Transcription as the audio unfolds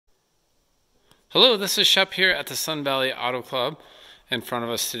Hello, this is Shep here at the Sun Valley Auto Club. In front of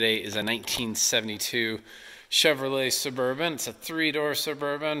us today is a 1972 Chevrolet Suburban. It's a three-door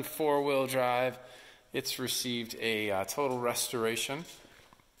Suburban, four-wheel drive. It's received a total restoration.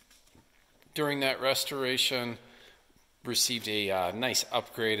 During that restoration, received a nice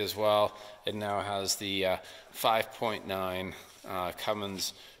upgrade as well. It now has the 5.9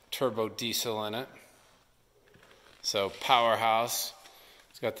 Cummins turbo diesel in it. So powerhouse.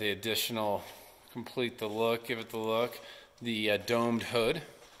 It's got the additional complete the look, give it the look, the domed hood.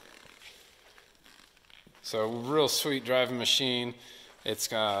 So real sweet driving machine. It's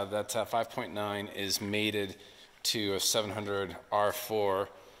got that 5.9 is mated to a 700 R4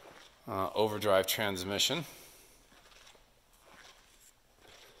 overdrive transmission.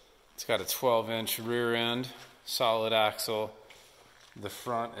 It's got a 12-inch rear end, solid axle. The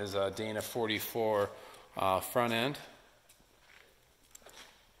front is a Dana 44 front end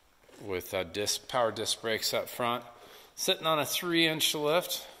with power disc brakes up front, sitting on a 3-inch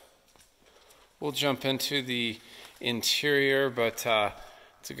lift. We'll jump into the interior, but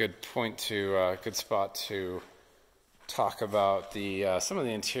it's a good good spot to talk about the some of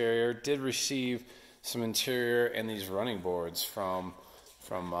the interior. Did receive some interior and these running boards from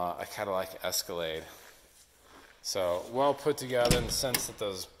a Cadillac Escalade. So well put together in the sense that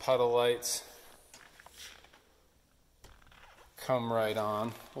those puddle lights come right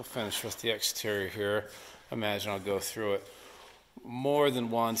on. We'll finish with the exterior here. Imagine I'll go through it more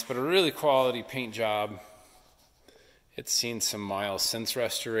than once, but a really quality paint job. It's seen some miles since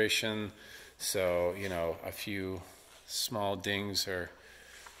restoration, so you know, a few small dings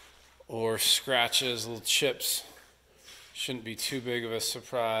or scratches, little chips shouldn't be too big of a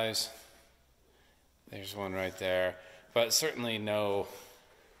surprise. There's one right there, but certainly no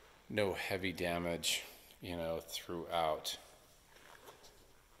heavy damage, you know, throughout.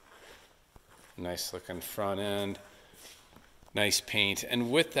 Nice looking front end, nice paint,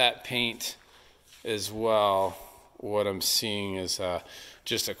 and with that paint as well, what I'm seeing is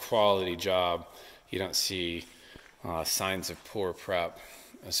just a quality job. You don't see signs of poor prep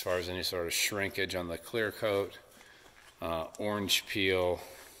as far as any sort of shrinkage on the clear coat, orange peel.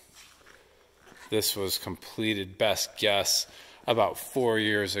 This was completed, best guess, about 4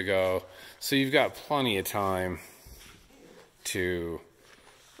 years ago, so you've got plenty of time to,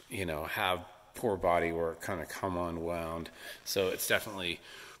 you know, have poor body work kind of come unwound. So it's definitely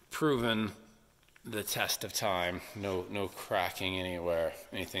proven the test of time. No cracking anywhere,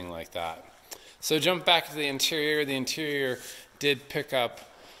 anything like that. So jump back to the interior. The interior did pick up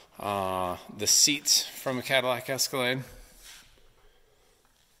the seats from a Cadillac Escalade.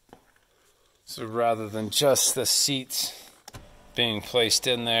 So rather than just the seats being placed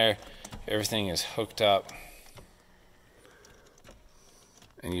in there, everything is hooked up.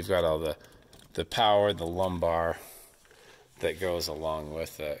 And you've got all the power, the lumbar that goes along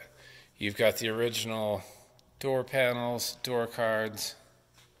with it. You've got the original door panels, door cards,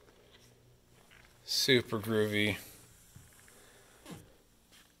 super groovy.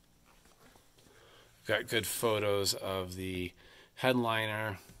 Got good photos of the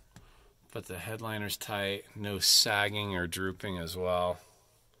headliner, but the headliner's tight, no sagging or drooping as well.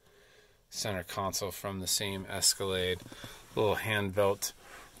 Center console from the same Escalade, little hand belt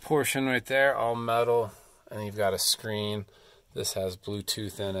portion right there, all metal, and you've got a screen. This has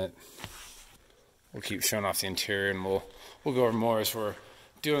Bluetooth in it. We'll keep showing off the interior, and we'll go over more as we're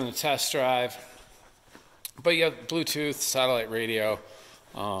doing the test drive. But you have Bluetooth, satellite radio,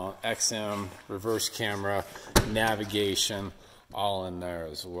 XM, reverse camera, navigation, all in there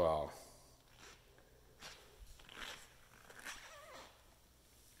as well.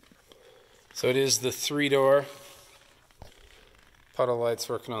 So it is the 3-door. Puddle lights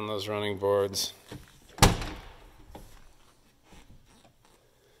working on those running boards.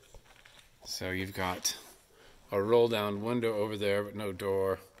 So you've got a roll down window over there, but no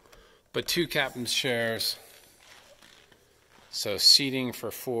door. But 2 captain's chairs. So seating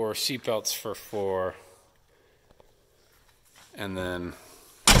for 4, seat belts for 4. And then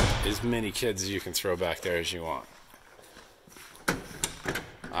as many kids as you can throw back there as you want.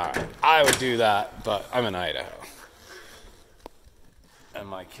 Alright, I would do that, but I'm in Idaho. And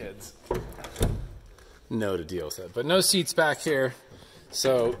my kids know to deal with it. But no seats back here,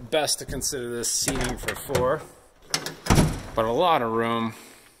 so best to consider this seating for 4. But a lot of room.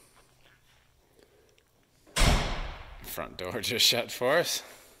 Front door just shut for us.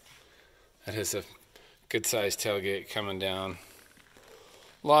 That is a good sized tailgate coming down.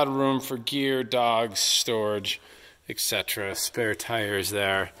 A lot of room for gear, dogs, storage, etc. Spare tires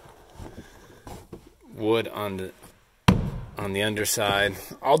there. Wood on on the underside.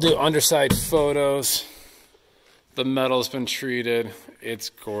 I'll do underside photos. The metal's been treated. It's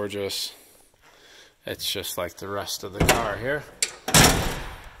gorgeous. It's just like the rest of the car here.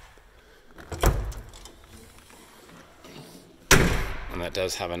 And that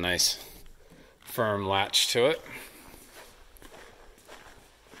does have a nice firm latch to it.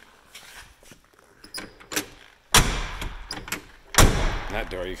 And that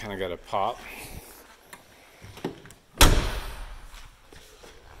door you kind of got to pop.